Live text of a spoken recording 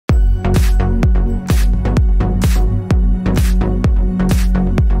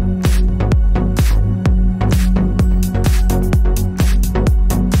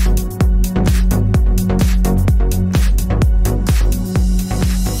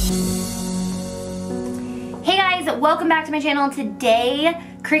welcome back to my channel. Today,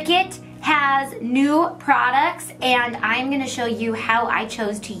 Cricut has new products and I'm gonna show you how I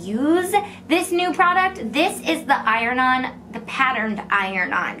chose to use this new product. This is the iron-on, the patterned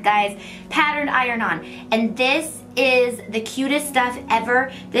iron-on, guys. Patterned iron-on. And this is the cutest stuff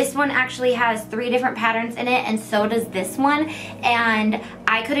ever. This one actually has 3 different patterns in it, and so does this one. And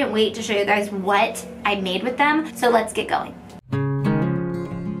I couldn't wait to show you guys what I made with them. So let's get going.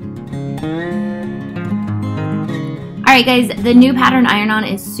 Alright guys, the new pattern iron-on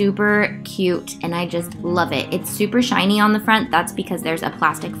is super cute and I just love it. It's super shiny on the front. That's because there's a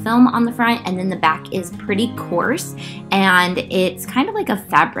plastic film on the front, and then the back is pretty coarse and it's kind of like a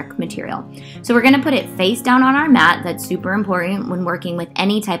fabric material. So we're going to put it face down on our mat. That's super important when working with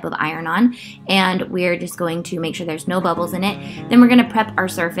any type of iron-on, and we're just going to make sure there's no bubbles in it. Then we're going to prep our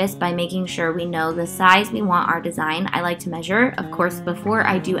surface by making sure we know the size we want our design. I like to measure, of course, before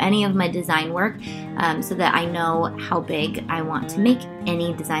I do any of my design work so that I know how big I want to make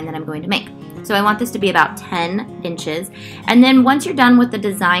any design that I'm going to make. So I want this to be about 10 inches. And then once you're done with the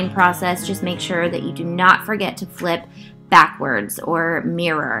design process, just make sure that you do not forget to flip backwards, or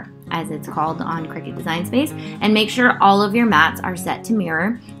mirror as it's called on Cricut Design Space, and make sure all of your mats are set to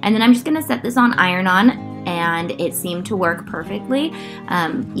mirror. And then I'm just going to set this on iron-on, and it seemed to work perfectly.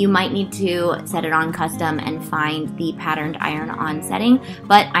 You might need to set it on custom and find the patterned iron-on setting,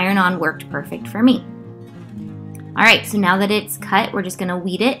 but iron-on worked perfect for me. Alright, so now that it's cut, we're just going to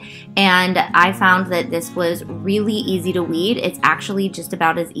weed it, and I found that this was really easy to weed. It's actually just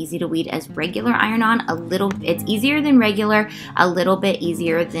about as easy to weed as regular iron-on. It's easier than regular, a little bit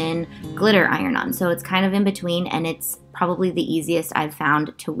easier than glitter iron-on. So it's kind of in between, and it's probably the easiest I've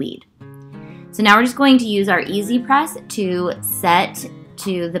found to weed. So now we're just going to use our easy press to set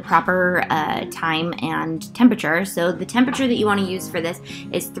to the proper time and temperature. So the temperature that you want to use for this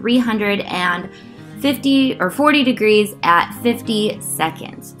is 350 or 40 degrees at 50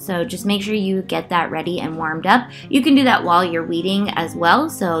 seconds. So just make sure you get that ready and warmed up. You can do that while you're weeding as well,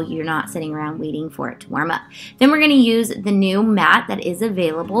 so you're not sitting around waiting for it to warm up. Then we're going to use the new mat that is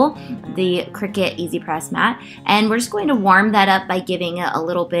available, the Cricut Easy Press mat, and we're just going to warm that up by giving it a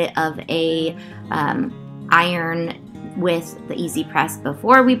little bit of a iron with the easy press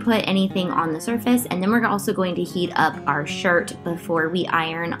before we put anything on the surface. And then we're also going to heat up our shirt before we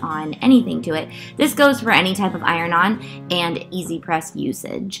iron on anything to it. This goes for any type of iron-on and easy press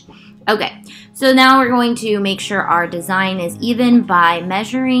usage. Okay, so now we're going to make sure our design is even by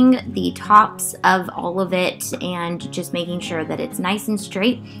measuring the tops of all of it and just making sure that it's nice and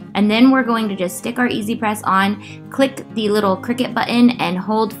straight. And then we're going to just stick our easy press on, click the little Cricut button, and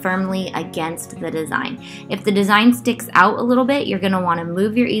hold firmly against the design. If the design sticks out a little bit, you're going to want to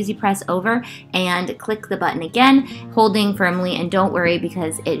move your easy press over and click the button again, holding firmly, and don't worry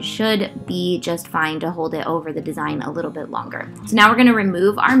because it should be just fine to hold it over the design a little bit longer. So now we're going to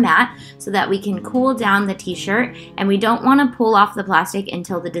remove our mat so that we can cool down the t-shirt, and we don't want to pull off the plastic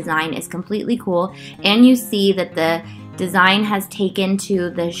until the design is completely cool and you see that the design has taken to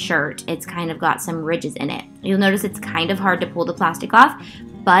the shirt. It's kind of got some ridges in it. You'll notice it's kind of hard to pull the plastic off,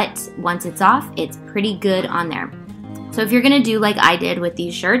 but once it's off, it's pretty good on there. So if you're going to do like I did with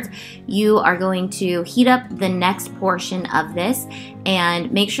these shirts, you are going to heat up the next portion of this and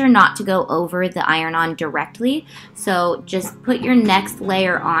make sure not to go over the iron-on directly. So just put your next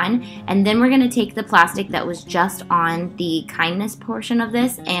layer on, and then we're going to take the plastic that was just on the kindness portion of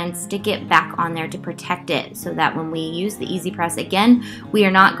this and stick it back on there to protect it, so that when we use the easy press again, we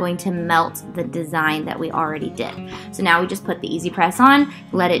are not going to melt the design that we already did. So now we just put the easy press on,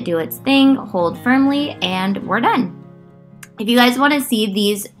 let it do its thing, hold firmly, and we're done. If you guys want to see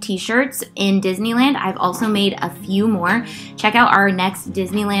these t-shirts in Disneyland, I've also made a few more. Check out our next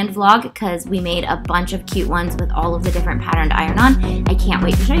Disneyland vlog because we made a bunch of cute ones with all of the different patterned iron-on. I can't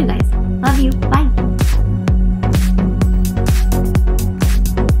wait to show you guys. Love you. Bye.